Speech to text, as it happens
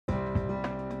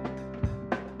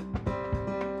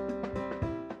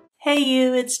Hey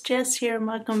you, it's Jess here and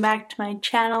welcome back to my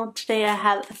channel. Today I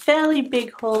have a fairly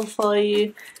big haul for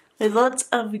you with lots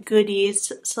of goodies,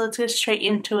 so let's get straight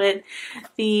into it.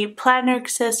 The planner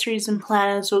accessories and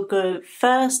planners will go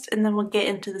first and then we'll get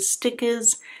into the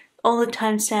stickers. All the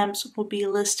timestamps will be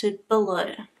listed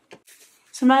below.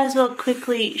 So might as well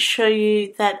quickly show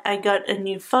you that I got a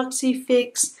new Foxy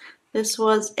fix. This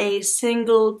was a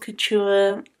single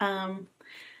couture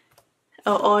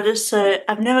order, so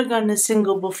I've never gotten a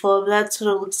single before, but that's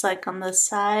what it looks like on the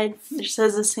side. It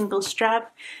says a single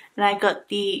strap, and I got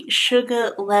the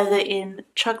sugar leather in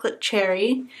chocolate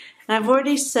cherry, and I've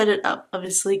already set it up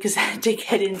obviously because I had to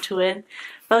get into it,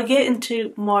 but I'll get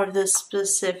into more of the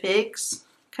specifics.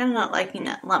 Kind of not liking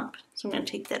that lump, so I'm going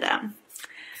to take that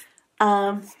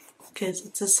out because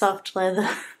it's a soft leather.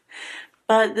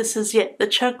 But this is the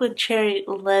chocolate cherry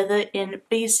leather in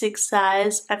basic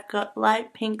size. I've got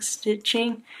light pink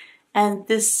stitching, and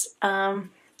this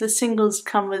the singles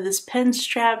come with this pen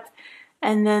strap,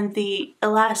 and then the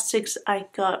elastics I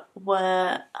got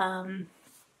were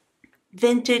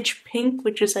vintage pink,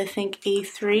 which is I think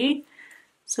A3.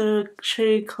 So I'll show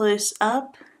you close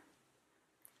up.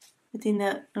 I think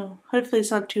that hopefully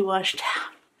it's not too washed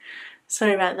out.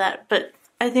 Sorry about that, but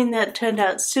I think that turned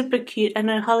out super cute. I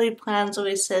know Holly Plans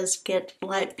always says get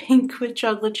light pink with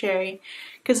chocolate cherry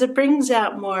because it brings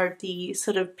out more of the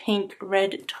sort of pink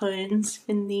red tones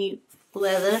in the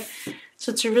leather.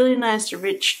 So it's a really nice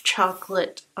rich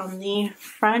chocolate on the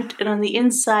front, and on the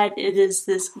inside it is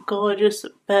this gorgeous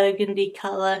burgundy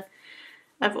color.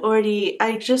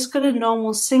 I just got a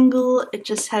normal single. It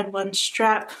just had one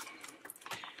strap.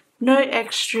 No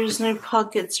extras, no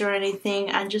pockets or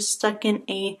anything. I just stuck in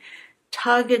a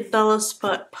Target dollar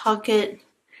spot pocket,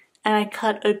 and I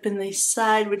cut open the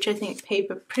side, which I think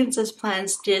Paper Princess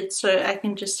Plans did, so I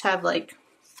can just have like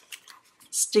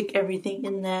stick everything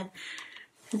in there.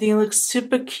 I think it looks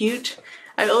super cute.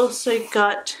 I also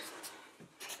got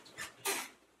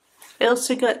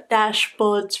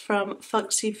dashboards from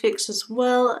Foxy Fix as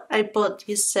well. I bought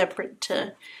these separate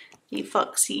to the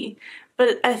Foxy,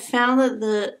 but I found that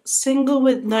the single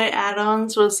with no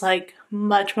add-ons was like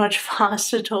much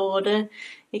faster to order.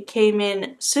 It came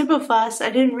in super fast. I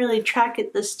didn't really track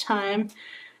it this time,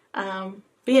 but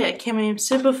yeah, it came in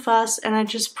super fast, and I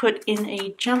just put in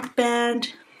a jump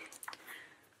band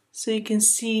so you can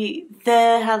see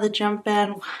there how the jump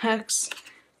band works,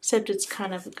 except it's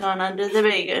kind of gone under. There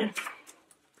you go.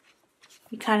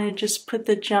 You kind of just put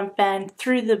the jump band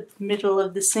through the middle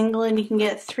of the single and you can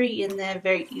get 3 in there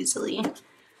very easily.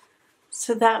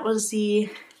 So that was the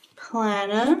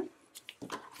planner.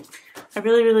 I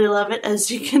really love it,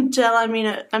 as you can tell. I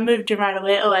mean, I moved it right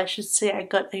away. Oh, I should say I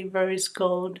got a rose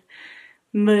gold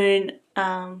moon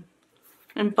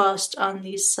embossed on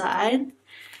the side.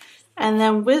 And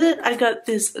then with it, I got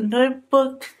this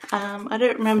notebook. I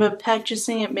don't remember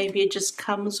purchasing it. Maybe it just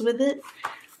comes with it.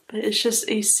 But it's just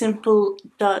a simple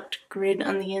dot grid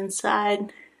on the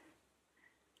inside.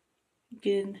 You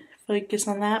can focus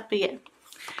on that, but yeah.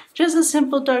 Just a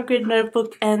simple dot grid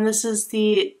notebook, and this is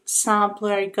the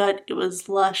sampler I got. It was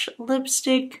Lush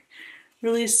lipstick,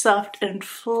 really soft and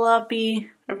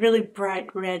floppy, a really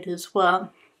bright red as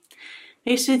well.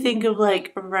 Makes me think of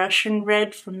like Russian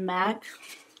red from MAC.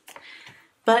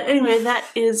 But anyway, that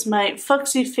is my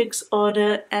Foxy Fix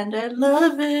order, and I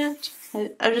love it.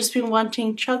 I've just been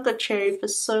wanting chocolate cherry for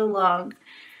so long,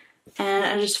 and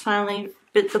I just finally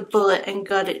bit the bullet and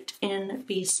got it in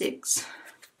B6.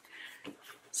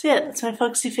 So yeah, that's my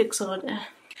Foxy Fix order.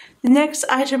 The next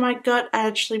item I got, I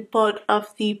actually bought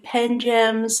off the Pen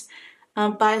Gems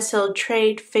Buy Sell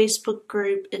Trade Facebook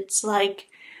group. It's like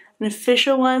an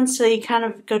official one, so you kind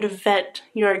of go to vet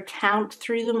your account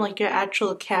through them, like your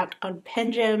actual account on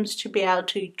Pen Gems, to be able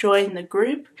to join the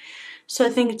group. So I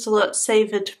think it's a lot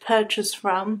safer to purchase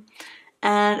from.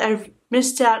 And I've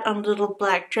missed out on Little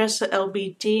Black Dress, or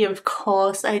LBD. Of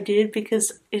course I did,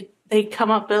 because they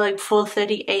come up at like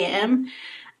 4:30 a.m.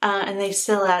 And they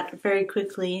sell out very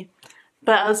quickly.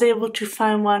 But I was able to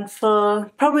find one for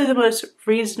probably the most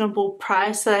reasonable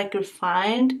price that I could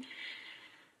find.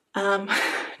 Don't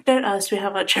ask me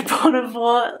how much I bought it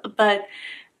for, but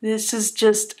this is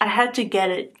just, I had to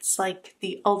get it. It's like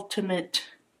the ultimate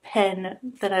pen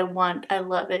that I want. I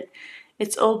love it.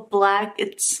 It's all black.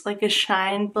 It's like a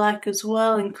shine black as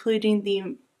well, including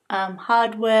the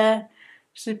hardware.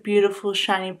 It's a beautiful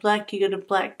shiny black. You got a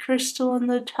black crystal on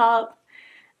the top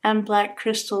and black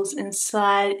crystals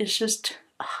inside. It's just,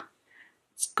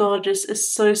 it's gorgeous. It's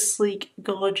so sleek,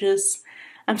 gorgeous.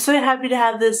 I'm so happy to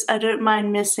have this. I don't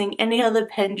mind missing any other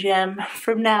pen gem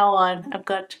from now on. I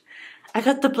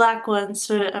got the black one,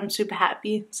 so I'm super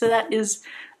happy. So that is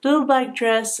little black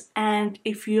dress, and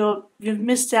if you've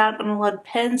missed out on a lot of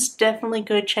pens, definitely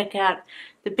go check out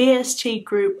the BST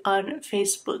group on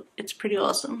Facebook. It's pretty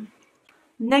awesome.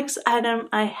 Next item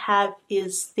I have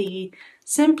is the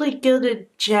Simply Gilded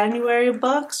January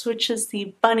box, which is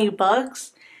the bunny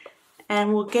box,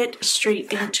 and we'll get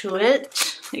straight into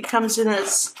it. It comes in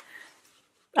this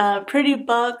pretty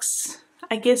box.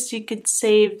 I guess you could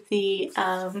save the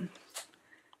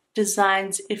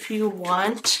designs if you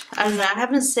want. I don't know, I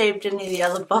haven't saved any of the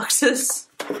other boxes.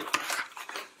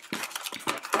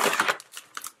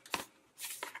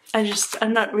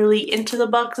 I'm not really into the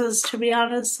boxes, to be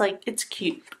honest. Like, it's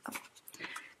cute.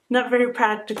 Not very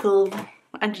practical.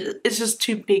 It's just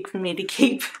too big for me to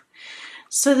keep.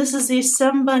 So this is the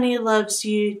Some Bunny Loves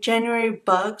You January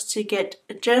box. You get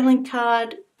a journaling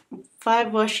card, 5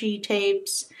 washi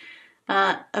tapes,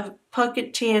 a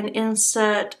pocket tin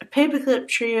insert, a paperclip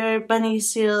trio, bunny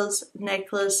seals,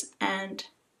 necklace, and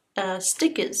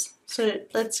stickers. So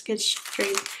let's get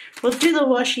straight. We'll do the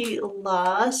washi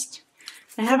last.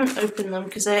 I haven't opened them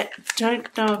because I don't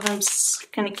know if I'm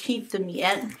going to keep them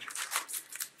yet.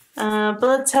 But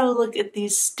let's have a look at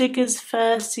these stickers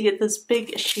first. You get this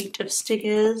big sheet of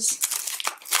stickers.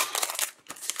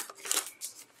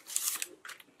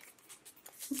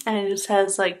 And it just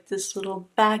has like this little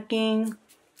backing.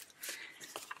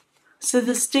 So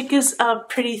the stickers are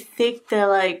pretty thick. They're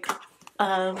like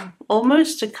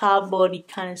almost a cardboardy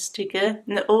kind of sticker.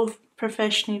 And they're all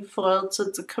professionally foiled, so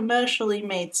it's a commercially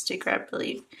made sticker, I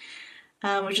believe.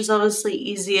 Which is obviously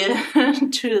easier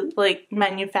to like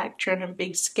manufacture on a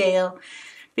big scale.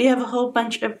 But you have a whole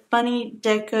bunch of bunny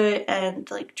deco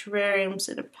and like terrariums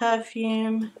and a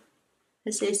perfume. They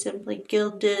say Simply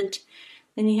Gilded.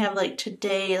 Then you have like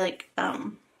today, like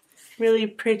really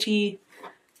pretty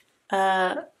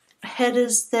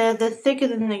headers there. They're thicker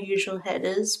than the usual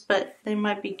headers, but they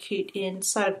might be cute in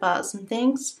sidebars and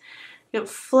things. You got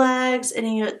flags, and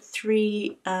you got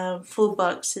 3 full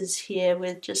boxes here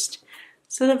with just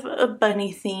sort of a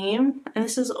bunny theme, and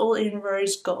this is all in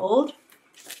rose gold.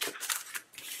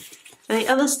 And the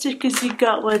other stickers you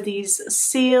got were these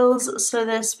seals, so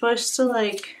they're supposed to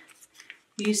like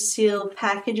you seal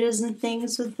packages and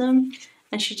things with them,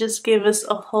 and she just gave us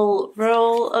a whole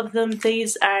roll of them.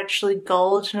 These are actually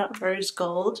gold, not rose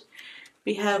gold.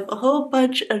 We have a whole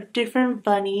bunch of different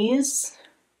bunnies.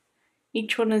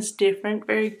 Each one is different,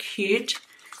 very cute.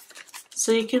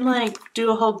 So you can like do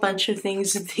a whole bunch of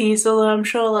things with these, although I'm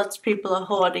sure lots of people are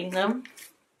hoarding them.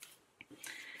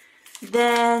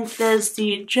 Then there's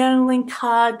the journaling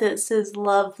card that says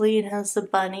lovely and has the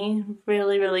bunny.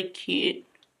 Really, really cute.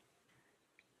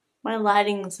 My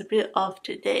lighting is a bit off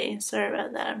today, sorry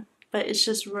about that. But it's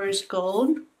just rose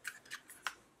gold.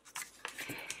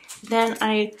 Then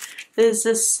there's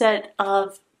this set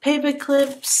of paper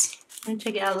clips. I'm going to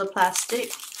take it out of the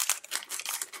plastic.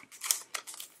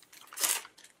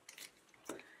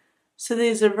 So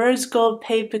these are rose gold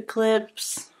paper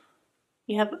clips.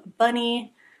 You have a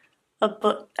bunny,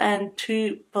 and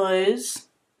 2 bows.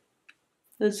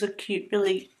 Those are cute,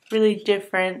 really, really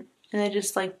different. And they're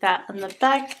just like that on the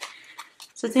back.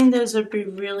 So I think those would be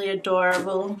really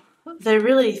adorable. They're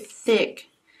really thick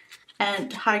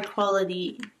and high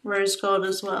quality rose gold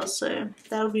as well, so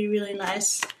that'll be really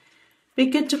nice. Be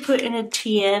good to put in a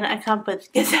TN. I can't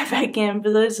get that back in,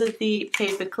 but those are the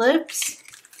paper clips.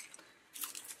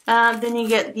 Then you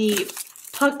get the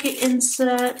pocket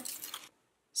insert.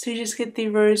 So you just get the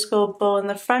rose gold bow in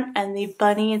the front and the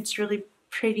bunny. It's really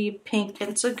pretty pink, and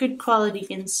it's a good quality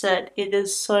insert. It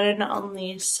is sewn on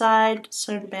the side,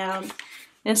 sewn bound.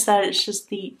 Inside it's just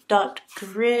the dot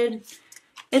grid.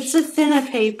 It's a thinner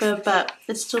paper, but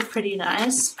it's still pretty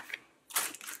nice.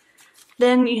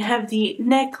 Then you have the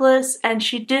necklace, and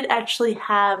she did actually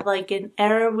have like an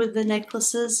error with the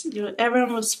necklaces.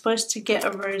 Everyone was supposed to get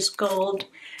a rose gold,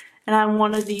 and I'm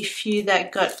one of the few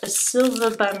that got a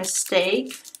silver by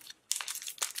mistake.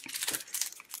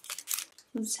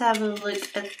 Let's have a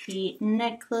look at the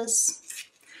necklace.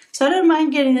 So I don't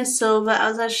mind getting the silver. I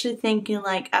was actually thinking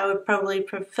like I would probably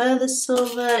prefer the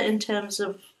silver in terms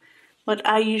of what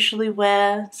I usually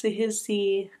wear. So here's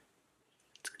the,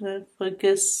 it's gonna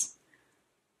focus.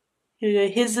 Here we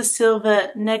go. Here's the silver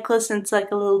necklace, and it's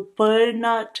like a little bow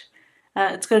knot.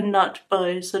 It's got a knot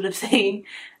bow sort of thing,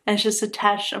 and it's just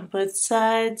attached on both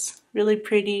sides. Really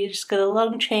pretty. Just got a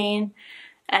long chain,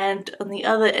 and on the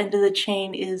other end of the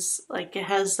chain is like it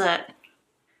has that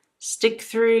stick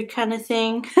through kind of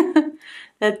thing.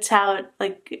 That's how it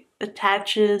like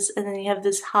attaches, and then you have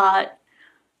this heart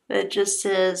that just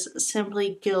says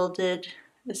Simply Gilded,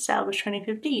 established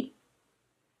 2015.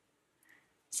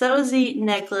 So that was the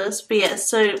necklace, but yeah,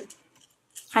 so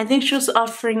I think she was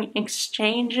offering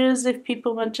exchanges if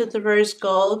people wanted the rose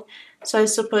gold. So I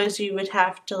suppose you would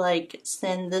have to like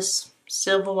send this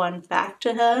silver one back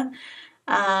to her.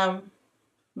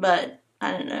 But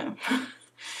I don't know.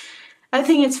 I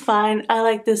think it's fine. I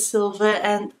like the silver,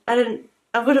 and I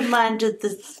would have minded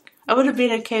this. I would have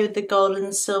been okay with the gold and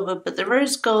the silver, but the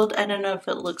rose gold, I don't know if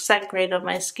it looks that great on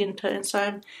my skin tone, so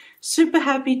I'm super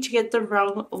happy to get the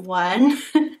wrong one.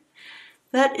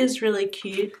 That is really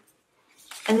cute.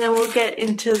 And then we'll get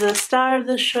into the star of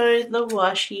the show, the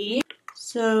washi.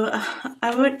 So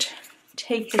I would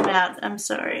take them out, I'm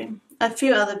sorry. A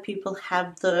few other people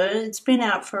have those. It's been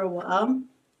out for a while.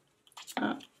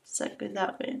 Oh, does that go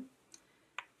that way?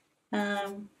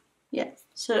 Yeah,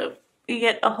 so you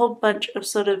get a whole bunch of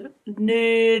sort of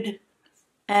nude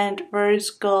and rose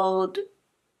gold,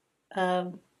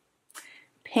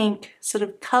 pink sort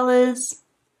of colors.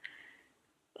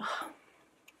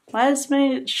 Why is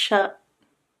my shut?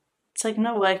 It's like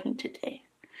not working today.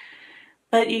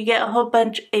 But you get a whole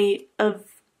bunch of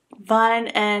vine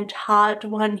and heart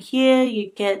one here.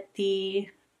 You get the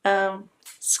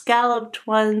scalloped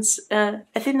ones. I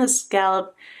think the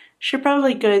scallop should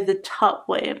probably go the top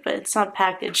way, but it's not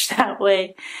packaged that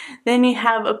way. Then you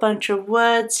have a bunch of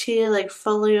words here like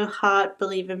follow your heart,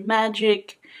 believe in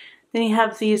magic. Then you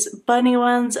have these bunny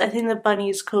ones. I think the bunny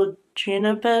is called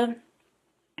Juniper.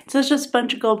 So it's just a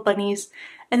bunch of gold bunnies.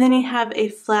 And then you have a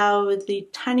flower with the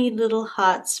tiny little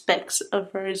heart specks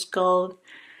of rose gold.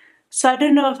 So I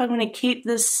don't know if I'm going to keep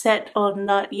this set or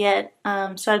not yet.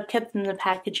 So I've kept them in the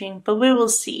packaging, but we will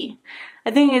see.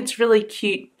 I think it's really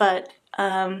cute, but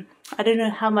I don't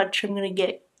know how much I'm going to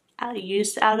get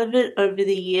use out of it over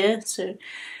the year.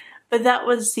 But that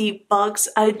was the box.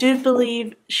 I do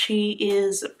believe she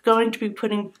is going to be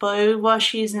putting bow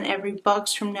washies in every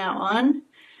box from now on.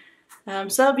 So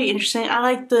that'll be interesting. I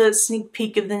like the sneak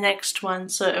peek of the next one,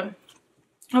 so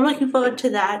I'm looking forward to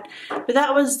that. But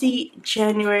that was the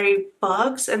January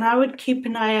box, and I would keep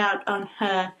an eye out on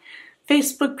her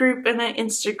Facebook group and her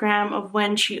Instagram of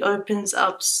when she opens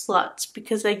up slots,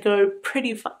 because they go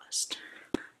pretty fast.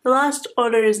 The last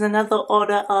order is another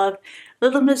order of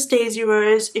Little Miss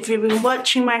Daisyrose. If you've been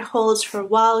watching my hauls for a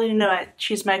while, you know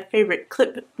she's my favorite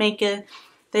clip maker.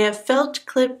 They have felt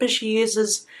clip, but she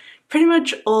uses pretty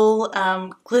much all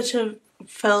glitter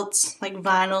felts, like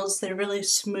vinyls. They're really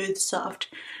smooth, soft.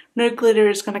 No glitter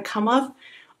is going to come off.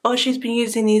 Or she's been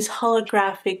using these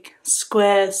holographic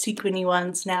square sequiny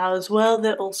ones now as well.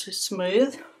 They're also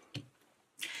smooth.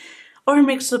 Or a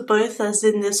mix of both, as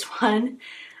in this one.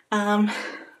 But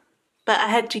I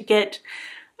had to get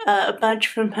a bunch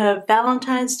from her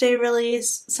Valentine's Day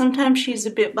release. Sometimes she's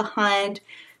a bit behind.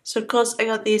 So of course I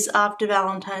got these after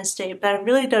Valentine's Day, but I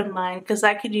really don't mind because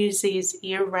I could use these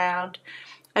year round.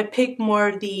 I pick more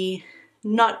of the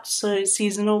not so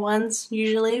seasonal ones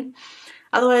usually.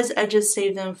 Otherwise I just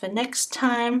save them for next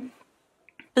time.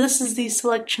 But this is the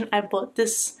selection I bought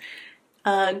this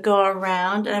go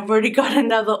around, and I've already got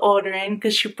another order in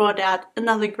because she brought out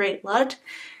another great lot.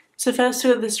 So first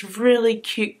we have this really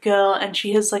cute girl, and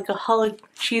she has like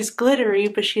she's glittery,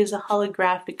 but she has a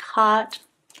holographic heart.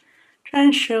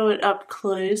 Trying to show it up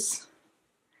close.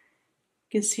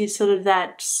 You can see sort of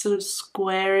that sort of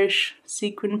squarish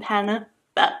sequin pattern.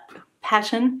 But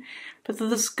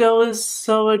this girl is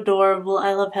so adorable.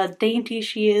 I love how dainty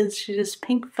she is. She just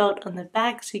pink felt on the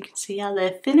back, so you can see how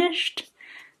they're finished.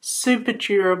 Super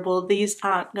durable. These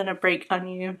aren't gonna break on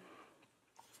you.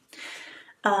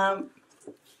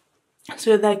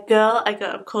 So that girl, I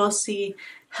got of course the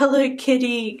Hello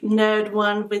Kitty nerd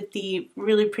one with the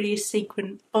really pretty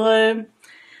sequin bow.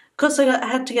 Of course I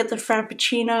had to get the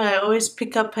Frappuccino. I always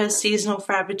pick up her seasonal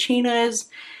Frappuccinos,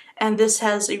 and this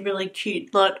has a really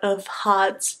cute lot of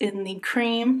hearts in the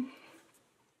cream.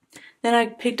 Then I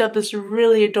picked up this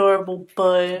really adorable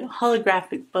bow,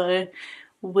 holographic bow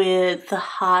with the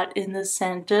heart in the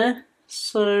center.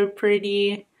 So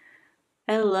pretty.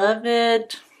 I love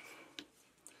it.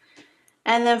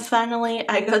 And then finally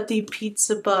I got the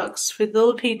pizza box with a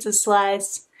little pizza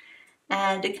slice,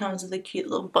 and it comes with a cute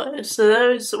little bow. So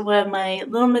those were my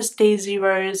Little Miss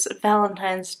Daisyrose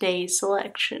Valentine's Day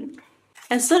selection.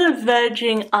 Instead of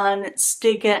verging on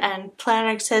sticker and planner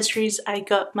accessories, I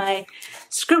got my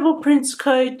Scribble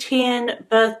Co TN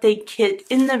birthday kit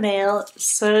in the mail.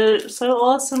 So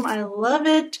awesome, I love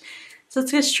it. So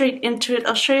let's get straight into it.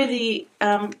 I'll show you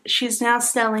the, she's now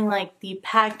selling like the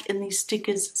pack and the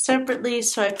stickers separately.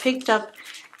 So I picked up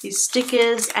these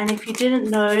stickers, and if you didn't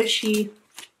know, she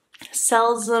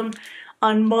sells them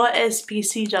on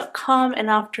MoreSPC.com, and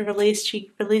after release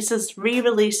she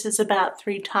re-releases about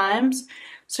 3 times.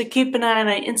 So keep an eye on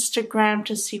her Instagram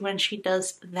to see when she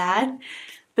does that.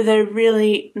 but they're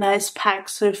really nice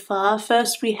packs so far.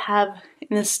 First we have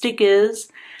in the stickers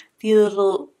the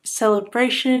little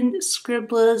celebration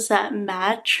scribblers that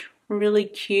match, really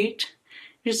cute.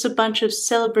 Just a bunch of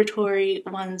celebratory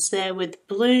ones there with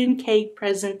balloon, cake,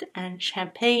 present, and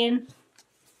champagne.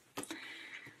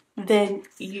 Then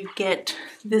you get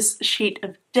this sheet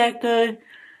of deco.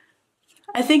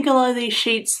 I think a lot of these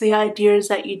sheets, the idea is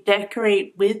that you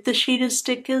decorate with the sheet of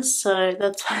stickers, so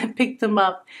that's why I picked them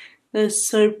up. They're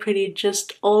so pretty,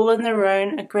 just all on their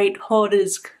own. A great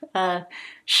hoarder's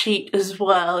sheet as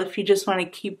well if you just want to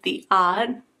keep the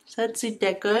art. So that's the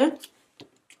deco.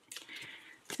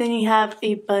 Then you have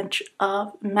a bunch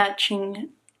of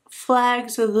matching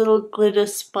flags with little glitter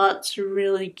spots,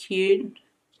 really cute.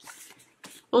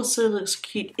 Also looks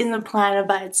cute in the planner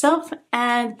by itself.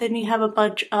 And then you have a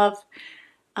bunch of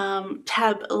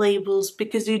tab labels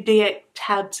because you do get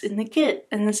tabs in the kit,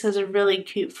 and this has a really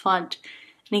cute font.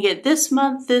 And you get this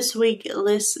month, this week,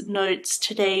 list, notes,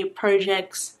 today,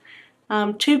 projects,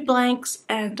 2 blanks,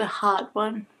 and a heart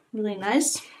one. Really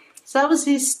nice. So that was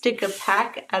the sticker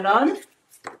pack add-on.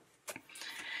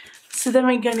 So then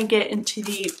we're going to get into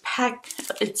the pack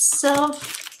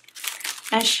itself.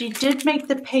 And she did make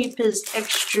the papers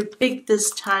extra big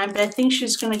this time, but I think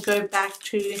she's going to go back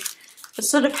to a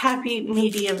sort of happy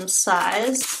medium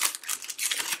size.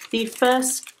 The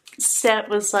first set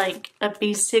was like a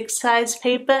B6 size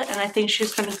paper, and I think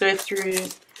she's going to go through,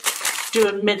 do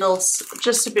a middle,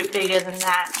 just a bit bigger than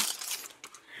that.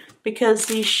 Because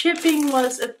the shipping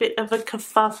was a bit of a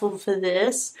kerfuffle for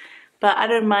this. But I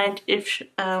don't mind if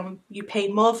you pay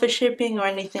more for shipping or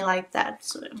anything like that.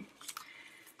 So,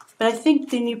 but I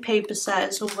think the new paper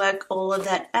size will work all of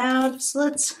that out. So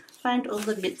let's find all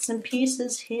the bits and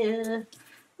pieces here.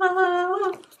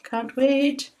 Oh, can't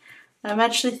wait. I'm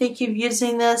actually thinking of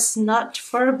using this not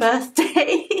for a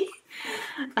birthday.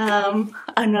 I'm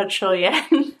not sure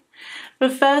yet. The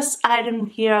first item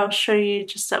here I'll show you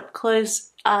just up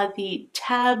close are the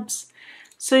tabs.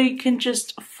 So you can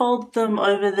just fold them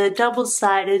over. They're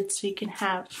double-sided, so you can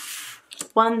have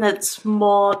one that's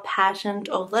more patterned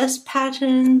or less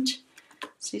patterned.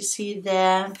 So you see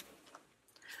there,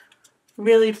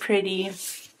 really pretty.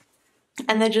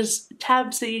 And they're just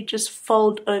tabs that you just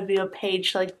fold over your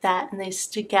page like that, and they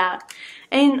stick out.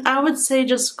 And I would say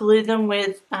just glue them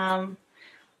with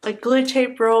a glue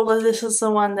tape roller. This is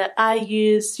the one that I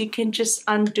use. You can just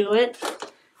undo it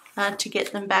to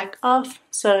get them back off.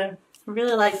 So I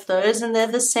really like those, and they're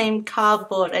the same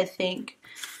cardboard, I think,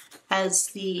 as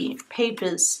the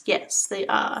papers. Yes, they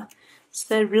are. So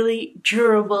they're really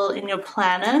durable in your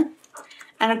planner.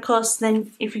 And of course,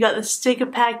 then if you got the sticker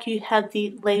pack, you have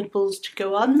the labels to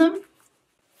go on them.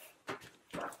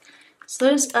 So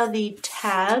those are the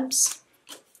tabs.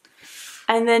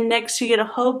 And then next you get a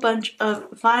whole bunch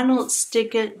of vinyl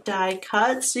sticker die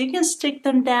cuts. So you can stick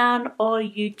them down, or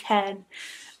you can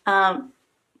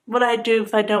what I do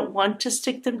if I don't want to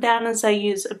stick them down is I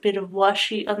use a bit of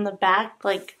washi on the back,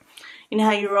 like you know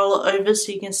how you roll it over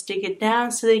so you can stick it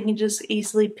down, so that you can just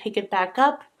easily pick it back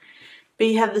up. But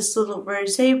you have this little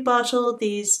rosé bottle,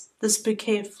 this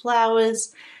bouquet of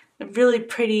flowers, really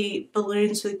pretty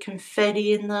balloons with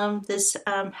confetti in them, this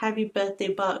happy birthday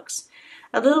box,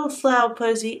 a little flower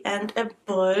posy, and a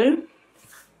bow.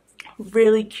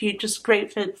 Really cute, just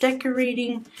great for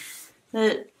decorating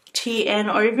the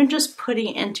TN or even just putting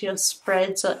it into your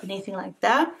spreads or anything like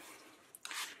that.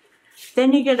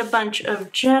 Then you get a bunch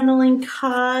of journaling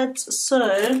cards.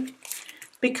 So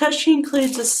because she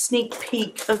includes a sneak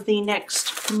peek of the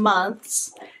next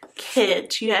month's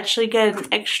kit, you actually get an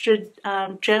extra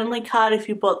journaling card if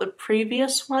you bought the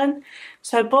previous one.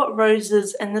 So I bought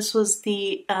roses, and this was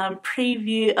the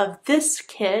preview of this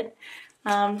kit.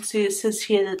 So it says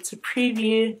here that it's a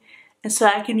preview, and so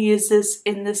I can use this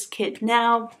in this kit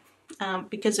now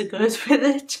because it goes with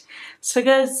it. So it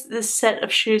goes this set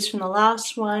of shoes from the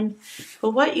last one.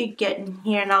 But what you get in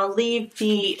here, and I'll leave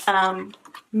the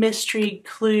mystery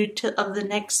clue of the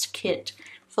next kit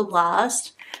for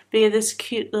last. But yeah, this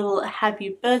cute little happy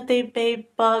birthday babe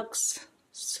box.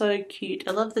 So cute.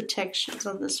 I love the textures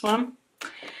on this one.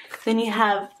 Then you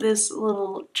have this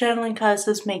little journaling card that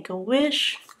says make a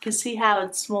wish. You can see how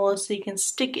it's smaller, so you can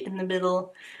stick it in the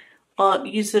middle or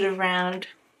use it around.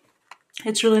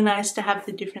 It's really nice to have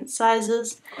the different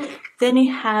sizes. Then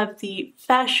you have the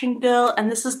Fashion Girl,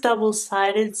 and this is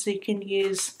double-sided, so you can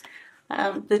use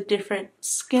the different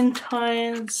skin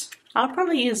tones. I'll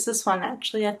probably use this one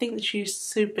actually. I think that she's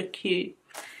super cute.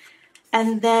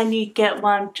 And then you get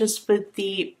one just with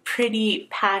the pretty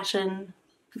pattern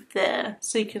there,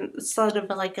 so you can, it's sort of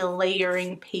like a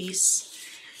layering piece.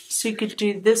 So you could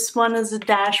do this one as a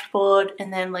dashboard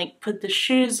and then like put the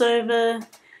shoes over.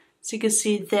 So you can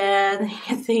see there, and then you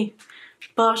get the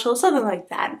bottle, something like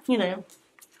that, you know.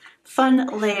 Fun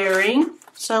layering.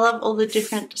 So I love all the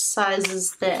different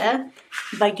sizes there.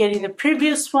 By getting the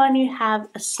previous one, you have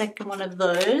a second one of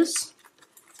those.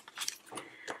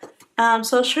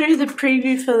 So I'll show you the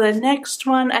preview for the next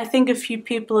one. I think a few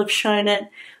people have shown it,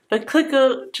 but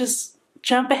just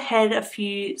jump ahead a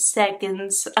few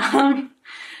seconds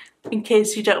in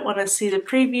case you don't want to see the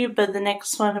preview. But the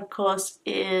next one, of course,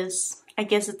 is, I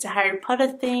guess it's a Harry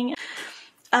Potter thing.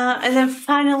 And then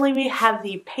finally we have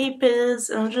the papers,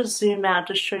 and I'll just zoom out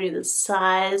to show you the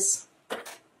size.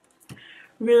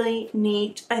 Really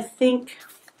neat, I think.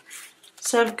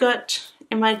 So I've got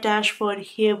in my dashboard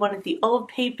here one of the old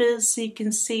papers, so you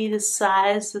can see the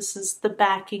size. This is the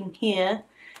backing here.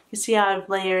 You see how I've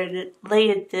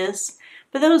layered this,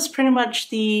 but that was pretty much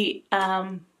the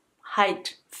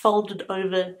height folded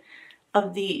over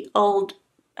of the old,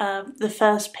 the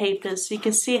first paper, so you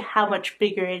can see how much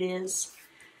bigger it is.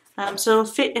 So it'll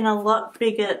fit in a lot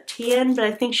bigger TN, but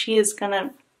I think she is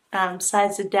gonna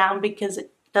size it down because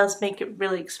it does make it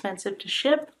really expensive to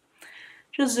ship.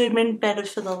 Just zoom in better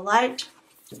for the light.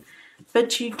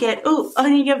 But you get, oh,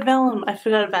 and you get vellum. I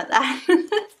forgot about that.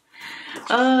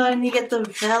 Oh, and you get the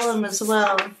vellum as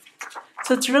well.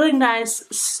 So it's really nice,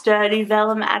 sturdy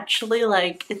vellum actually.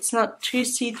 Like, it's not too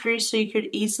see-through, so you could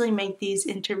easily make these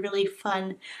into really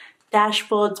fun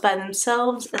dashboards by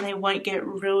themselves, and they won't get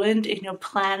ruined in your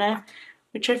planner,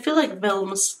 which I feel like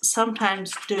vellums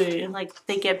sometimes do. Like,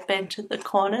 they get bent at the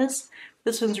corners.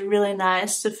 This one's really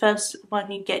nice. The first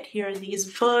one you get here are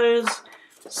these bows.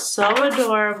 So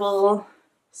adorable.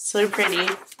 So pretty.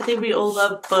 I think we all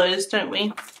love bows, don't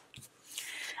we?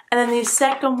 And then the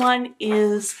second one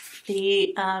is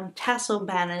the tassel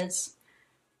banners.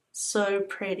 So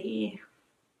pretty.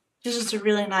 This is a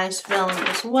really nice vellum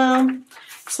as well.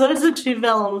 So those are two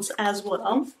vellums as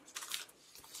well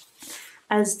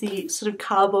as the sort of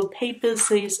cardboard papers.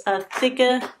 These are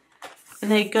thicker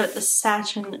and they got a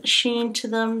satin sheen to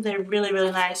them. They're really,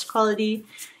 really nice quality.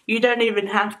 You don't even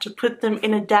have to put them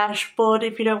in a dashboard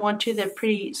if you don't want to. They're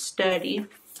pretty sturdy.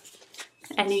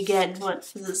 And you get,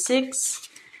 what is it, 6?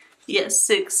 Yes,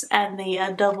 6, and they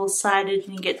are double-sided,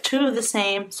 and you get 2 of the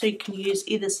same, so you can use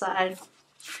either side.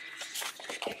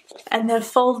 And they're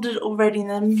folded already in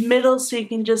the middle, so you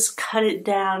can just cut it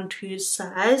down to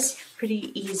size.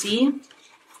 Pretty easy.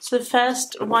 So the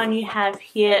first one you have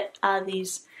here are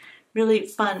these really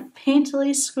fun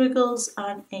painterly squiggles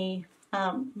on a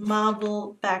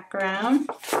marble background.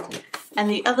 And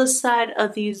the other side are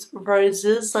these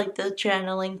roses, like the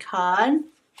journaling card.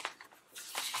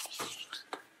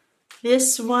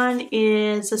 This one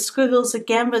is the squiggles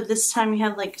again, but this time you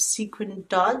have like sequin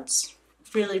dots.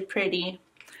 Really pretty.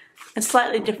 And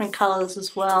slightly different colors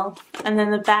as well. And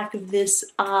then the back of this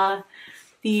are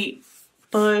the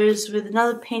bows with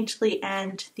another painterly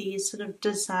and these sort of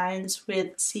designs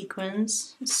with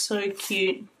sequins. So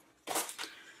cute.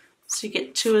 So you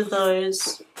get 2 of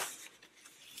those.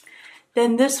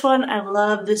 Then this one, I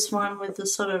love this one with the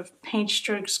sort of paint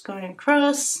strokes going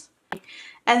across.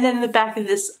 And then in the back of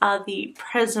this are the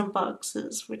present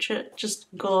boxes, which are just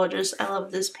gorgeous. I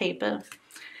love this paper.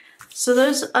 So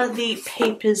those are the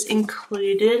papers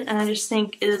included, and I just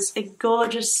think it is a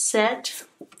gorgeous set.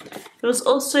 There was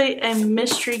also a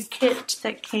mystery kit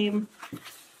that came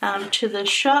to the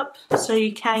shop, so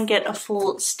you can get a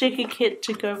full sticker kit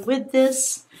to go with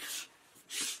this.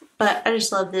 But I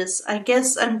just love this. I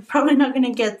guess I'm probably not going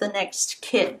to get the next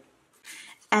kit.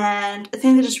 And I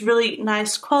think they're just really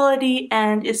nice quality,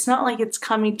 and it's not like it's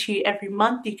coming to you every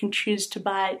month. You can choose to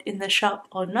buy it in the shop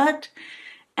or not.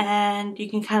 And you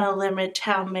can kind of limit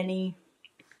how many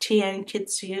TN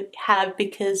kits you have,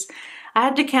 because I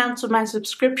had to cancel my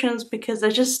subscriptions because I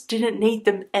just didn't need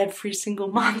them every single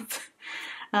month.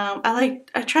 I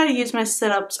try to use my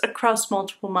setups across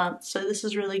multiple months, so this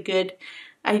is really good.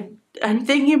 I'm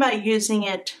thinking about using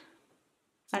it,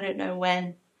 I don't know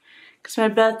when, because my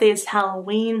birthday is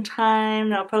Halloween time,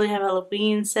 and I'll probably have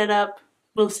Halloween set up.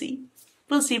 We'll see.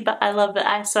 We'll see, but I love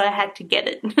it, so I had to get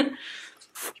it.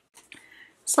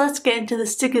 So let's get into the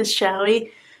stickers, shall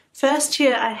we? First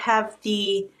here I have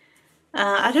the,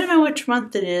 I don't know which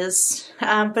month it is,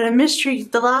 but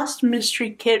the last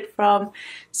mystery kit from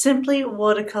Simply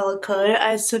Watercolor Co.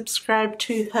 I subscribed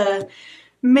to her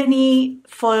mini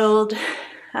foiled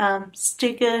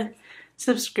sticker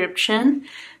subscription.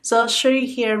 So I'll show you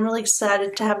here. I'm really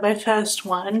excited to have my first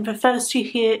one. But first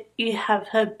you have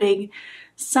her big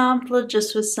sampler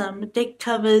just with some deck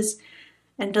covers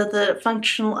and other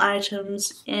functional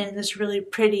items in this really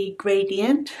pretty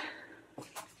gradient.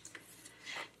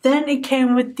 Then it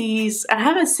came with these. I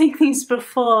haven't seen these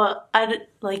before,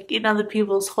 like in other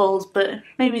people's hauls, but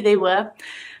maybe they were.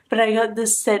 But I got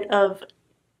this set of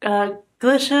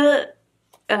glitter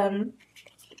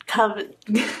covered.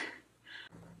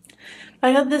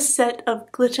 I got this set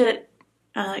of glitter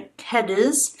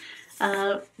headers,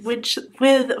 which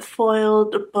with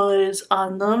foiled bows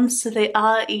on them, so they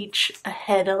are each a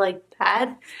header like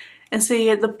that. And so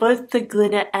you get both the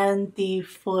glitter and the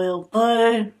foil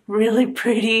bow, really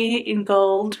pretty in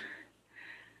gold.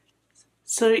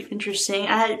 So interesting.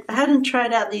 I hadn't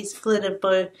tried out these glitter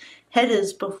bow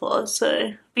headers before, so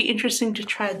it'd be interesting to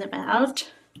try them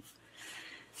out.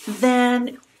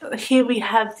 Then here we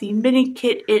have the mini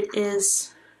kit. It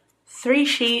is 3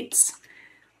 sheets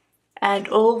and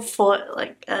all foil,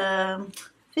 like I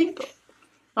think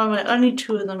only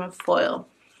 2 of them are foil.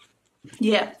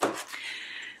 Yeah.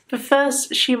 The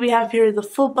first sheet we have here are the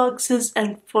full boxes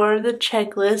and 4 of the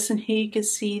checklists, and here you can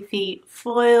see the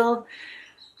foil.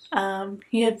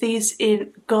 You have these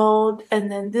in gold,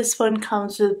 and then this one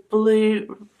comes with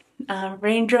blue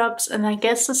raindrops, and I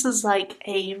guess this is like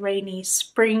a rainy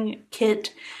spring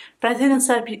kit, but I think this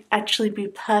would actually be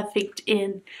perfect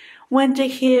in winter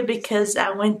here, because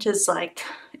our winter's like,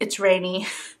 it's rainy.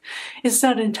 It's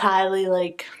not entirely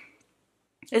like,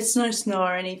 it's no snow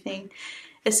or anything.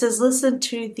 It says listen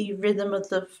to the rhythm of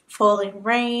the falling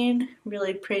rain,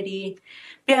 really pretty.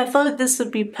 But yeah, I thought this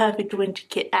would be perfect winter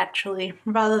kit actually,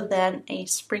 rather than a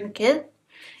spring kit.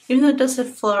 Even though it does have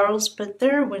florals, but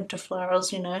they're winter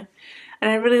florals, you know.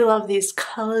 And I really love these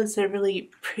colors, they're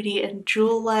really pretty and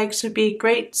jewel-like, so it'd be a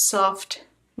great soft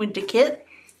winter kit.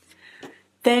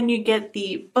 Then you get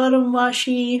the bottom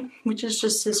washi, which is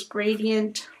just this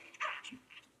gradient.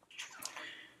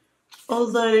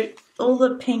 Although all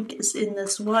the pink is in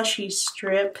this washi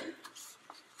strip,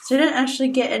 so you don't actually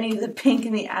get any of the pink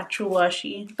in the actual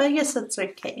washi, but I guess that's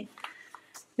okay.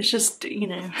 It's just, you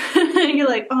know, you're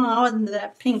like, oh, I want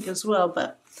that pink as well,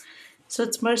 but so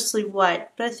it's mostly white,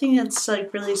 but I think it's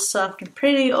like really soft and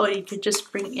pretty, or you could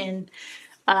just bring in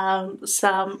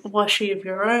some washi of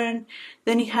your own.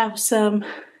 Then you have some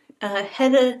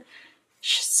header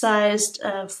sized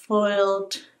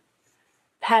foiled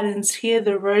patterns here.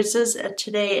 The roses are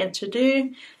today and to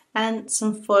do, and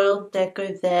some foiled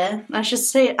deco there. I should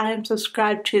say I am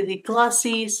subscribed to the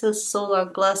glossy, so this is all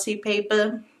on glossy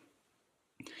paper.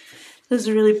 This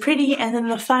is really pretty. And then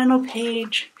the final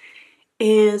page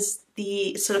is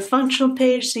the sort of functional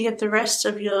page, so you have the rest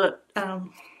of your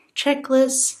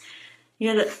checklists.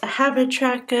 You got a habit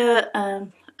tracker,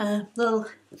 a little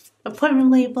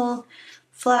appointment label,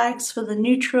 flags for the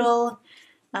neutral,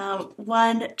 1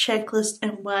 checklist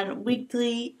and 1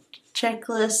 weekly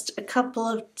checklist, a couple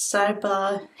of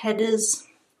sidebar headers,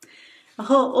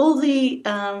 all the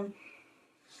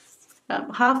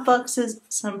half boxes,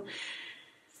 some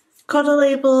quarter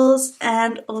labels,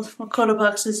 and also quarter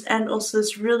boxes, and also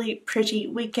this really pretty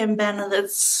weekend banner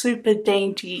that's super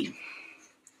dainty.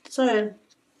 So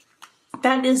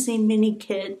that is the mini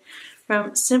kit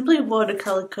from Simply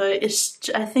Watercolor Co.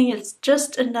 I think it's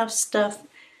just enough stuff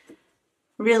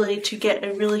really to get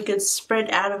a really good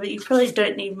spread out of it. You probably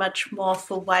don't need much more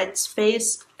for white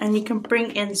space, and you can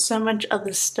bring in so much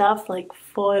other stuff like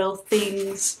foil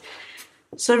things.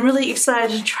 So I'm really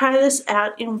excited to try this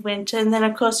out in winter. And then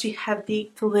of course you have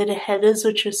the glitter headers,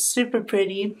 which are super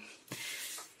pretty.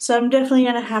 So I'm definitely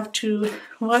going to have to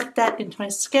work that into my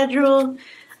schedule.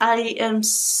 I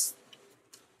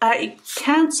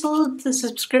cancelled the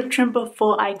subscription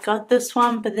before I got this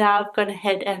one, but now I've gone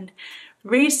ahead and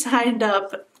re-signed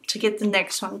up to get the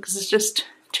next one because it's just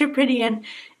too pretty, and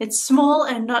it's small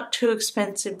and not too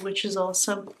expensive, which is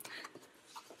awesome.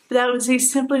 But that was the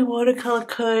Simply Watercolor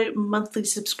Co. monthly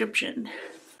subscription.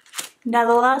 Now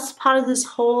the last part of this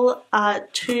haul are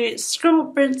 2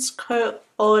 Scribble Co.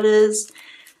 orders.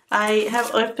 I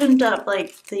have opened up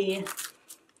like the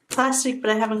plastic, but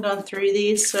I haven't gone through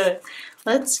these, so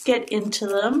let's get into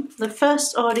them. The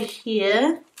first order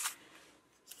here,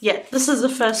 yeah, this is the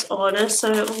first order,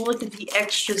 so we'll look at the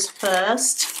extras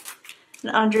first.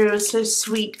 And Andrea was so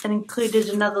sweet and included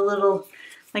another little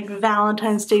like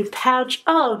Valentine's Day pouch.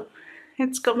 Oh,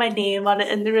 it's got my name on it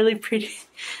and they're really pretty.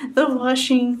 The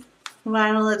washing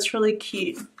vinyl, that's really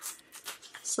cute.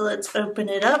 So let's open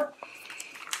it up.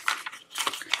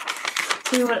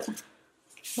 See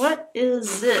what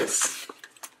is this?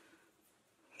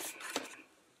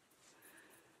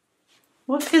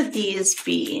 What could these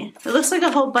be? It looks like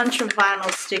a whole bunch of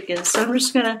vinyl stickers, so I'm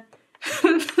just gonna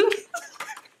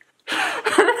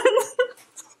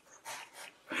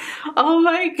oh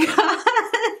my god!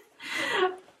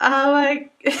 Oh my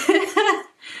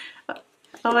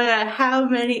Oh my god, how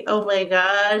many? Oh my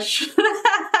gosh.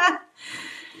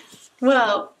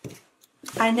 Well,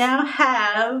 I now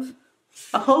have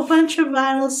a whole bunch of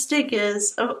vinyl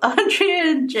stickers of Andrea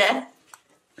and Jeff.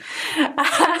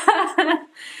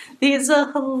 These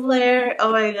are hilarious.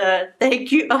 Oh my god,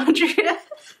 thank you, Andrea.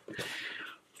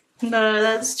 No,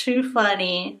 that's too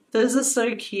funny. Those are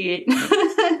so cute.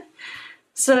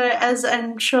 So, as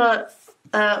I'm sure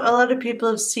a lot of people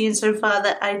have seen so far,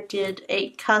 that I did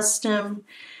a custom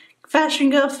fashion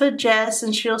girl for Jess,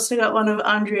 and she also got one of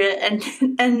Andrea,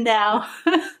 and now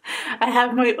I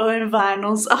have my own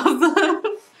vinyls of them.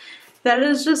 That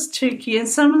is just too cute, and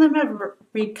some of them have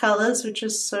recolors, which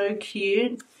is so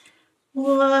cute.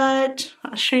 What?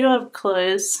 I'll show you up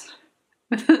close.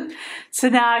 So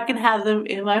now I can have them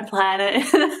in my planner.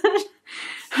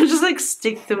 I'll just like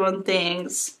stick them on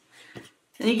things.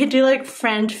 And you can do like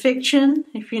friend fiction,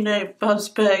 if you know Bob's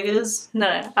Burgers.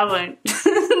 No, I won't.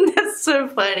 That's so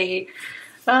funny.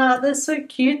 Oh, they're so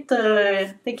cute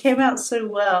though. They came out so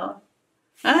well.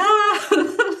 Ah!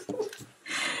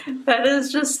 That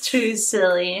is just too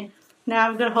silly. Now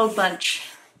I've got a whole bunch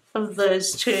of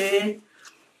those too.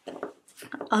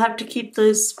 I'll have to keep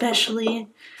those specially.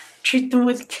 Treat them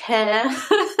with care.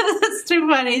 That's too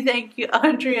funny. Thank you,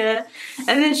 Andrea.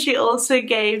 And then she also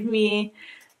gave me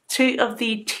 2 of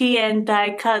the TN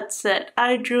die cuts that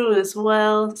I drew as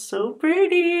well. So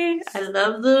pretty. I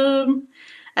love them.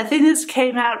 I think this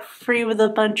came out free with a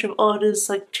bunch of orders,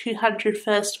 like 200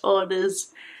 first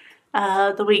orders.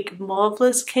 The week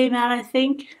Marvelous came out, I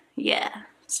think. Yeah.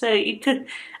 So you could,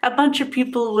 a bunch of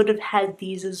people would have had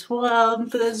these as well,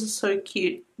 but those are so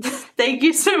cute. Thank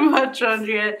you so much,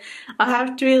 Andrea. I'll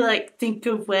have to like think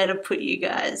of where to put you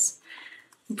guys.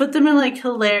 Put them in like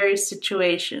hilarious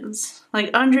situations.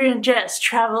 Like Andrea and Jess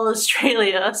travel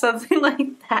Australia or something like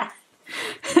that.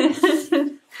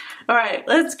 Alright,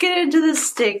 let's get into the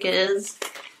stickers.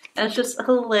 That's just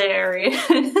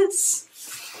hilarious.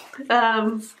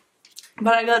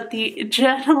 But I got the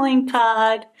journaling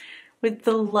card with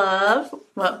the love.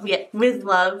 Well, yeah, with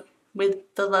love.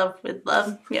 With the love, with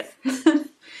love. Yep.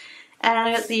 And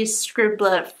I got the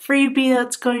Scribbler freebie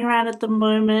that's going around at the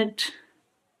moment.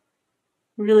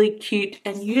 Really cute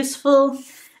and useful.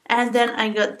 And then I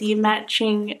got the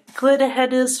matching glitter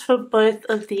headers for both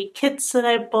of the kits that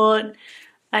I bought.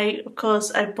 Of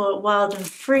course, I bought Wild and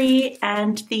Free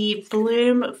and the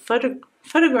Bloom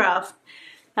photograph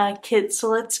kit. So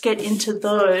let's get into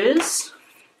those.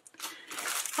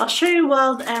 I'll show you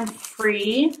Wild and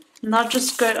Free, and I'll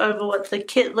just go over what the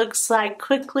kit looks like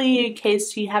quickly in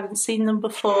case you haven't seen them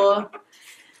before.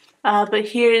 But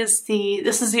this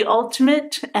is the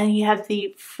ultimate, and you have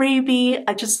the freebie.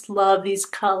 I just love these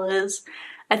colors.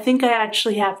 I think I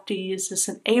actually have to use this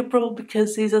in April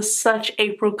because these are such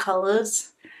April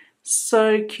colors.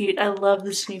 So cute. I love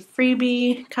this new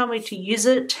freebie. Can't wait to use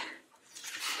it.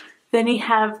 Then you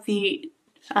have the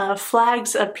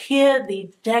flags up here, the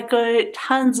deco,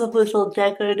 tons of little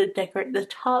deco to decorate the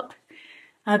top.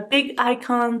 Big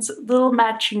icons, little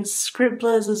matching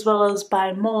scribblers, as well as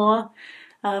buy more.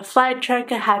 Flight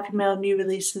tracker, Happy Mail, new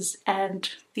releases, and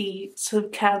the sort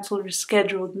of cancelled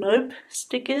rescheduled nope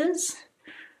stickers.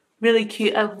 Really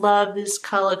cute. I love this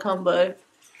color combo.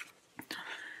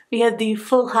 We have the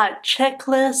full heart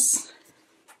checklist.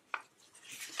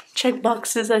 Check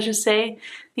boxes, I should say.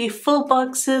 The full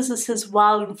boxes, this is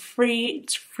Wild and Free.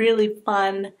 It's really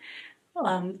fun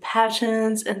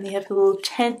patterns, and they have the little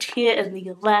tent here and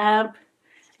the lamp,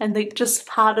 and just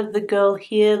part of the girl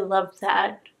here. Love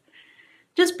that.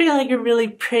 Just be like a really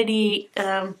pretty,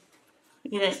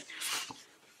 you know,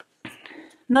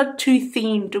 not too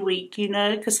themed week, you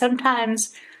know, because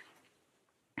sometimes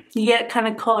you get kind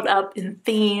of caught up in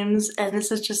themes, and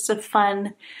this is just a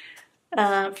fun,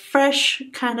 fresh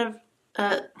kind of,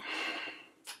 what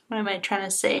am I trying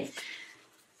to say?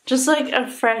 Just like a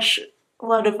fresh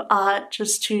lot of art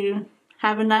just to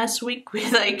have a nice week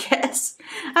with, I guess.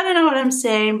 I don't know what I'm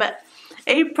saying, but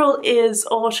April is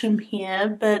autumn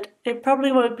here, but it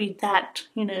probably won't be that,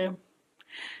 you know.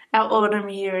 Our autumn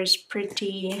here is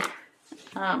pretty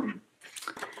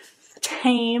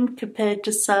tame compared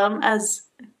to some, as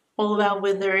all of our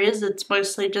weather is. It's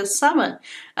mostly just summer.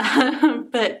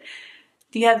 But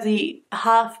you have the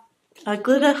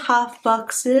glitter half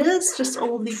boxes, just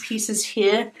all the pieces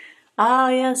here. Ah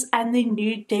yes, and the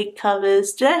new date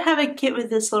covers. Did I have a kit with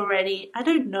this already? I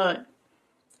don't know.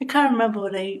 I can't remember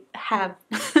what I have.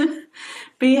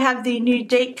 But you have the new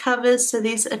date covers, so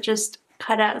these are just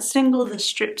cut out single, the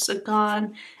strips are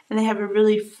gone, and they have a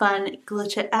really fun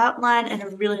glitter outline and a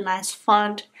really nice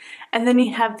font. And then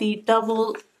you have the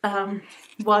double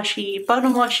washi,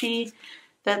 bottom washi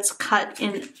that's cut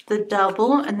in the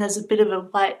double, and there's a bit of a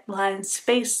white line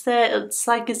space there. It's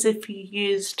like as if you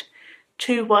used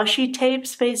 2 washi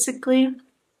tapes basically.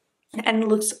 And it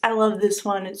looks, I love this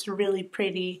one, it's really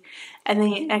pretty. And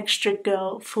then an extra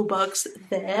girl full box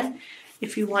there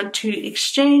if you want to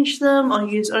exchange them or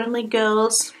use only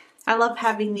girls. I love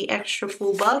having the extra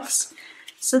full box.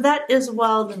 So that is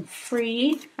wild and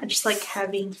free. I just like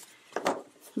having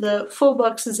the full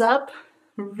boxes up.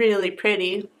 Really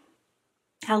pretty.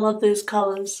 I love those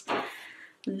colors.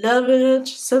 Love it.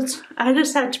 So I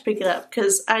just had to pick it up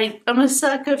because I'm a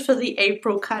sucker for the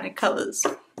April kind of colors.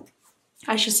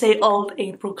 I should say old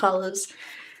April colors.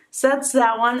 So that's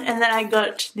that one. And then I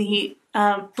got the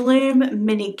Bloom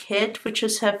mini kit, which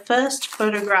is her first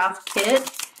photograph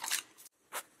kit.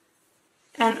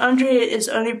 And Andrea is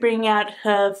only bringing out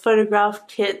her photograph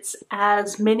kits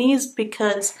as minis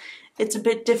because it's a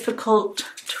bit difficult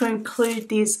to include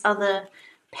these other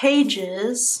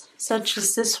pages, such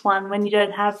as this one, when you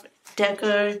don't have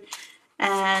deco.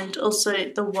 And also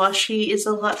the washi is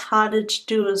a lot harder to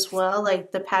do as well,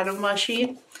 like the pattern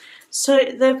washi. So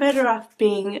they're better off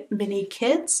being mini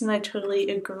kits, and I totally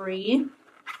agree.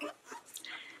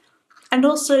 And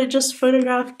also just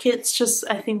photograph kits just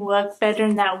I think work better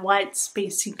in that white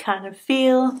spacey kind of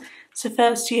feel. So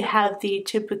first you have the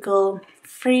typical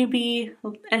freebie,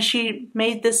 and she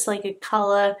made this like a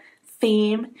color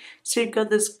theme. So you've got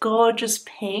this gorgeous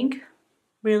pink,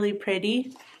 really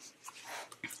pretty.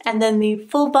 And then the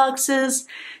full boxes,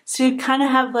 so you kind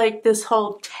of have like this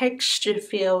whole texture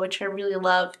feel, which I really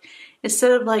love.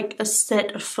 Instead of like a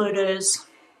set of photos,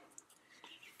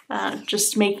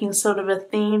 just making sort of a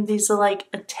theme, these are like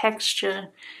a texture.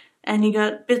 And you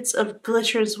got bits of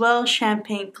glitter as well,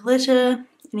 champagne glitter.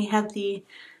 And you have the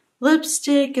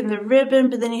lipstick and the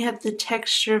ribbon, but then you have the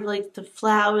texture of like the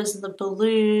flowers and the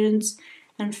balloons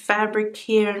and fabric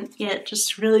here. And yeah,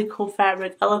 just really cool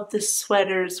fabric. I love this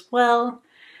sweater as well.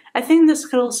 I think this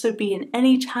could also be an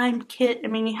anytime kit. I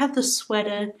mean, you have the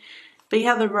sweater, but you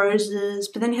have the roses,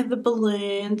 but then you have the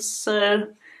balloons. So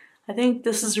I think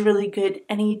this is a really good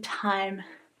anytime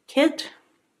kit.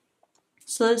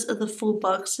 So those are the full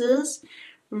boxes.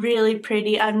 Really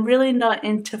pretty. I'm really not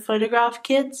into photograph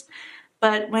kits,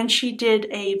 but when she did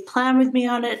a plan with me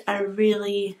on it, I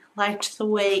really liked the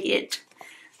way it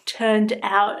turned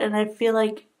out, and I feel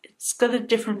like it's got a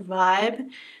different vibe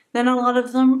than a lot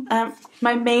of them.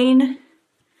 My main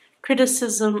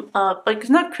criticism of, like,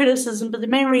 not criticism, but the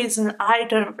main reason I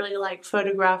don't really like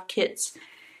photograph kits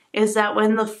is that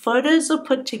when the photos are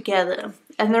put together,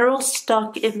 and they're all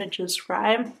stock images,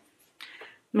 right?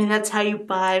 I mean, that's how you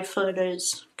buy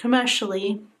photos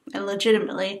commercially and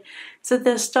legitimately. So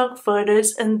they're stock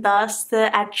photos, and thus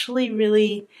they're actually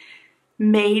really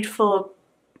made for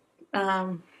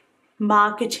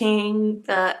marketing,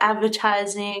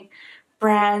 advertising,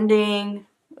 branding,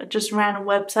 just random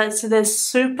websites. So they're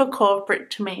super corporate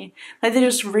to me. Like, they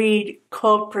just read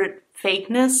corporate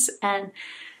fakeness, and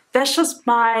that's just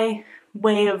my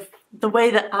way of, the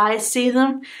way that I see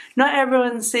them. Not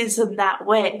everyone sees them that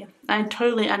way. I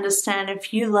totally understand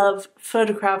if you love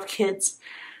photograph kits,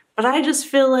 but I just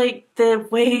feel like they're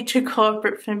way too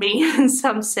corporate for me in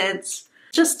some sense.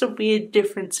 Just a weird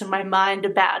difference in my mind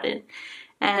about it.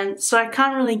 And so I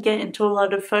can't really get into a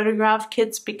lot of photograph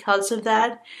kits because of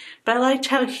that. But I liked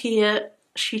how here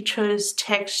she chose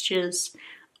textures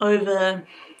over,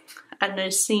 I don't know,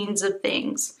 scenes of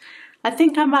things. I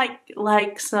think I might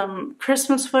like some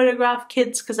Christmas photograph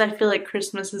kits because I feel like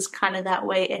Christmas is kind of that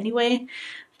way anyway.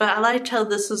 But I liked how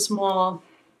this is more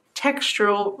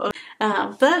textural.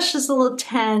 But that's just a little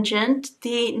tangent.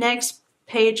 The next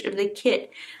page of the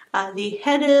kit. The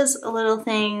headers, little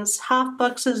things, half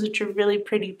boxes, which are really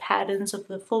pretty patterns of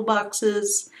the full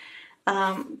boxes,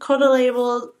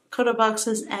 quarter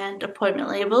boxes, and appointment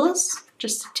labels.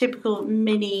 Just a typical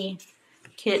mini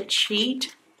kit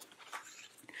sheet.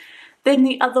 Then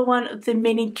the other one of the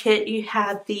mini kit, you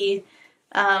have the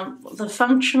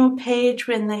functional page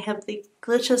when they have the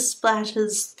glitter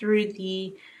splatters through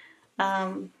the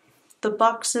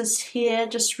boxes here.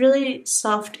 Just really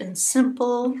soft and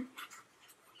simple.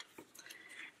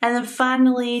 And then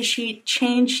finally, she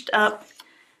changed up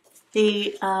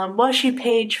the washi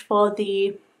page for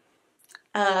the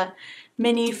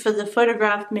mini, for the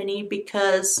photograph mini,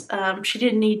 because she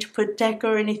didn't need to put deco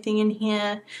or anything in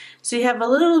here. So you have a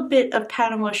little bit of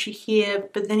pattern washi here,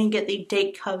 but then you get the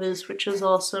date covers, which is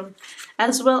awesome,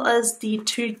 as well as the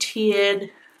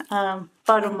two-tiered bottom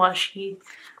washi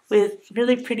with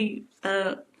really pretty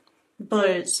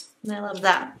bows. And I love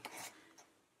that.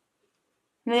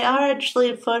 And they are actually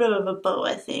a photo of a bow,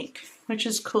 I think, which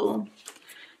is cool.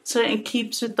 so it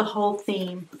keeps with the whole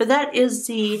theme. But that is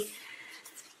the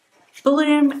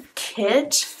Bloom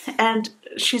kit, and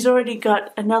she's already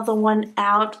got another one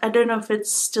out. I don't know if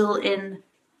it's still in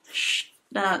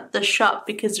the shop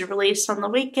because it released on the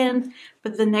weekend,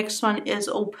 but the next one is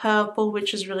all purple,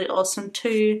 which is really awesome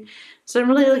too. So I'm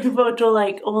really looking forward to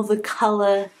like all the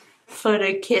color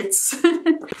photo kits.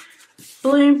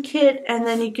 Bloom kit, and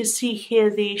then you can see here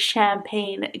the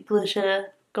champagne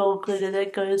glitter, gold glitter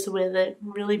that goes with it.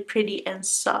 Really pretty and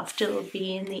soft it'll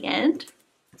be in the end.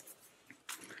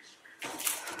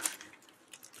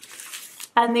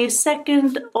 And the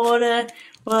second order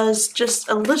was just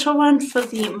a little one for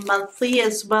the monthly,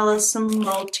 as well as some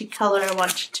multicolor I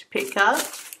wanted to pick up.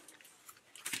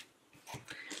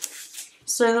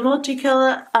 So the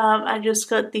multicolor, I just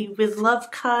got the With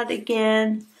Love card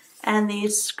again, and the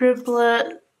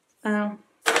Scribbler, the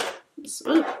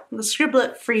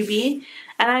Scribbler freebie,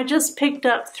 and I just picked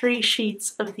up 3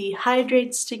 sheets of the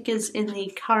Hydrate stickers in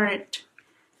the current,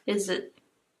 is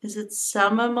it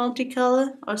summer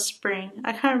multicolor or spring?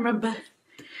 I can't remember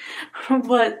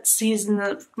what season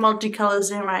the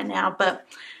multicolor's in right now, but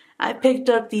I picked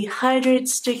up the Hydrate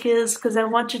stickers because I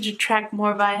wanted to track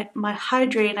more of my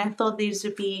Hydrate, and I thought these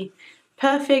would be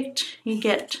perfect. You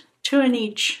get 2 in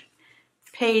each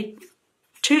page,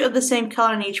 2 of the same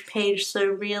color on each page, so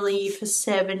really for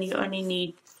 7 you only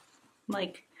need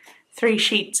like 3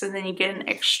 sheets and then you get an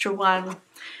extra one.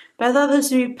 But I thought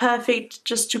this would be perfect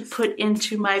just to put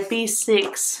into my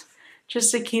B6,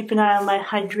 just to keep an eye on my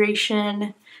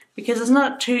hydration, because it's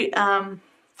not too,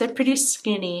 they're pretty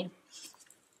skinny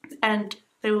and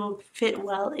they will fit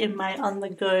well in my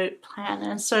on-the-go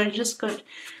planner. So I just got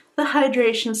the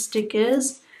hydration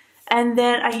stickers, and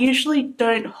then I usually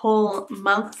don't haul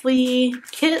monthly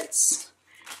kits.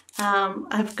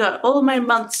 I've got all my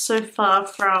months so far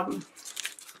from,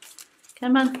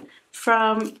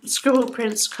 from Scribble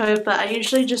Co, but I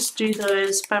usually just do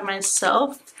those by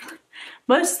myself.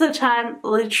 Most of the time,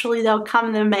 literally, they'll come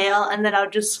in the mail and then I'll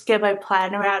just get my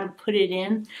planner out and put it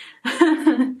in.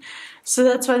 So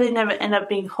that's why they never end up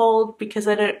being hauled, because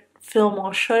I don't film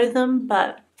or show them.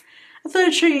 But I thought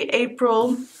I'd show you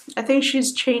April. I think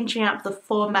she's changing up the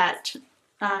format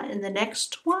in the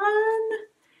next one.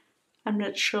 I'm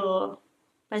not sure,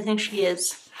 but I think she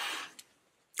is.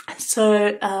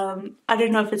 So I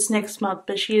don't know if it's next month,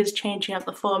 but she is changing up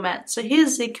the format. So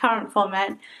here's the current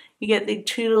format. You get the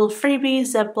 2 little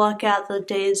freebies that block out the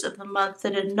days of the month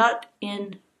that are not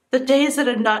in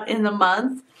the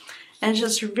month, and it's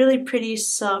just really pretty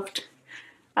soft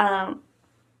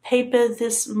paper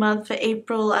this month for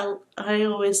April. I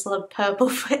always love purple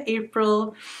for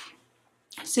April.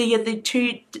 So you get the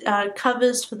 2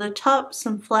 covers for the top,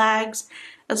 some flags,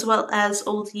 as well as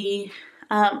all the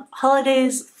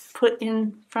holidays put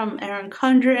in from Erin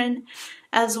Condren,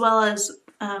 as well as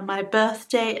my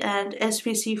birthday and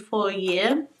SPC 4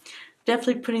 year.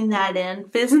 Definitely putting that in.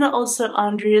 But isn't it also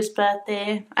Andrea's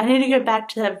birthday? I need to go back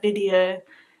to that video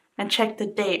and check the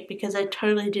date, because I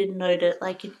totally didn't note it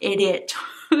like an idiot.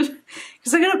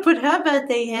 Because I'm gonna put her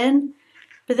birthday in,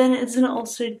 but then isn't it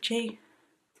also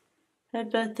her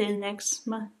birthday next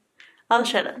month? I'll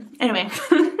shut up. Anyway.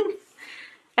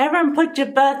 Everyone put your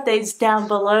birthdays down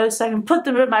below so I can put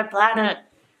them in my planner.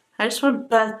 I just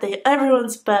want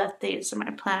everyone's birthdays in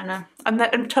my planner. I'm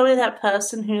totally that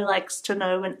person who likes to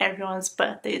know when everyone's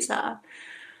birthdays are.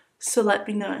 So let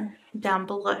me know down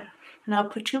below and I'll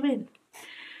put you in.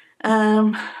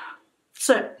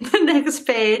 So the next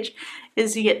page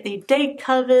is you get the date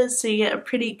covers, so you get a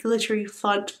pretty glittery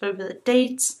font over the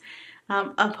dates.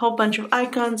 A whole bunch of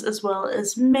icons, as well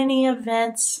as many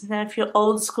events. Now if you're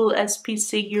old school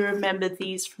SPC, you remember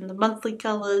these from the monthly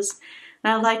colors,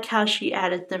 and I like how she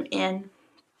added them in.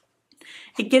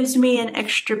 It gives me an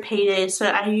extra payday, so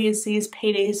I use these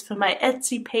paydays for my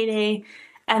Etsy payday,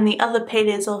 and the other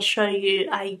paydays I'll show you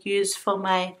I use for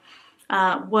my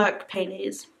work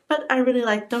paydays. But I really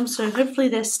like them, so hopefully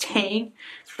they're staying,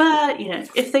 but you know,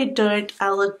 if they don't,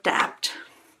 I'll adapt.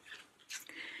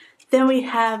 Then we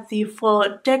have the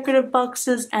 4 decorative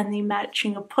boxes and the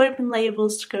matching appointment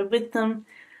labels to go with them.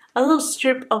 A little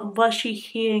strip of washi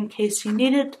here in case you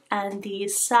need it, and the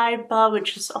sidebar,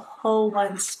 which is a whole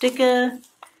 1 sticker,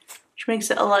 which makes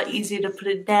it a lot easier to put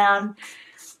it down.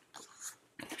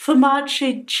 For March,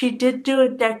 she did do a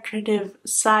decorative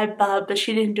sidebar, but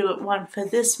she didn't do it one for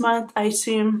this month. I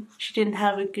assume she didn't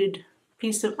have a good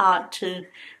piece of art to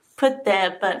put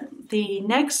there, but the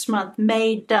next month,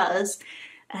 May, does.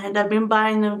 And I've been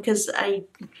buying them because I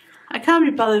can't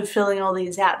be bothered filling all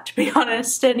these out, to be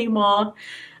honest, anymore.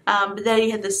 But there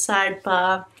you have the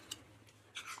sidebar.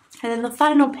 And then the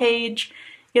final page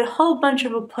You get a whole bunch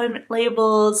of appointment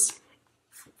labels,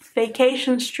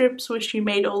 vacation strips, which you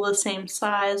made all the same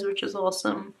size, which is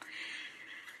awesome.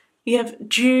 You have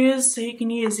dues, so you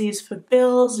can use these for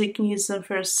bills, you can use them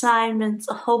for assignments,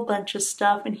 a whole bunch of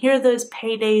stuff. And here are those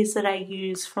paydays that I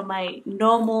use for my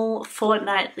normal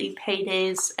fortnightly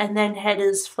paydays, and then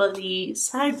headers for the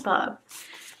sidebar.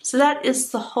 So that is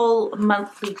the whole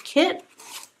monthly kit.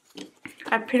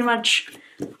 I pretty much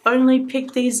only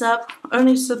picked these up,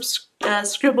 only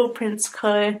Scribble Prints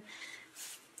Co.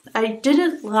 I did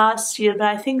it last year, but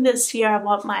I think this year I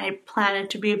want my planner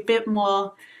to be a bit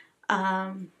more,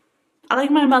 I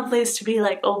like my monthlies to be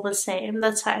like all the same.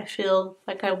 That's how I feel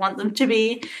like I want them to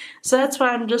be. So that's why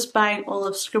I'm just buying all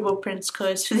of Scribble Prints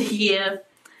Co's for the year.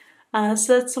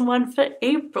 So that's the one for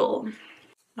April.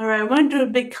 Alright, I won't do a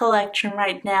big collection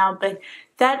right now, but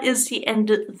that is the end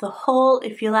of the haul.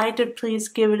 If you liked it, please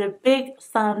give it a big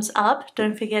thumbs up.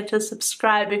 Don't forget to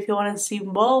subscribe if you want to see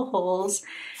more hauls.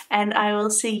 And I will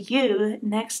see you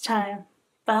next time.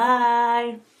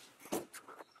 Bye!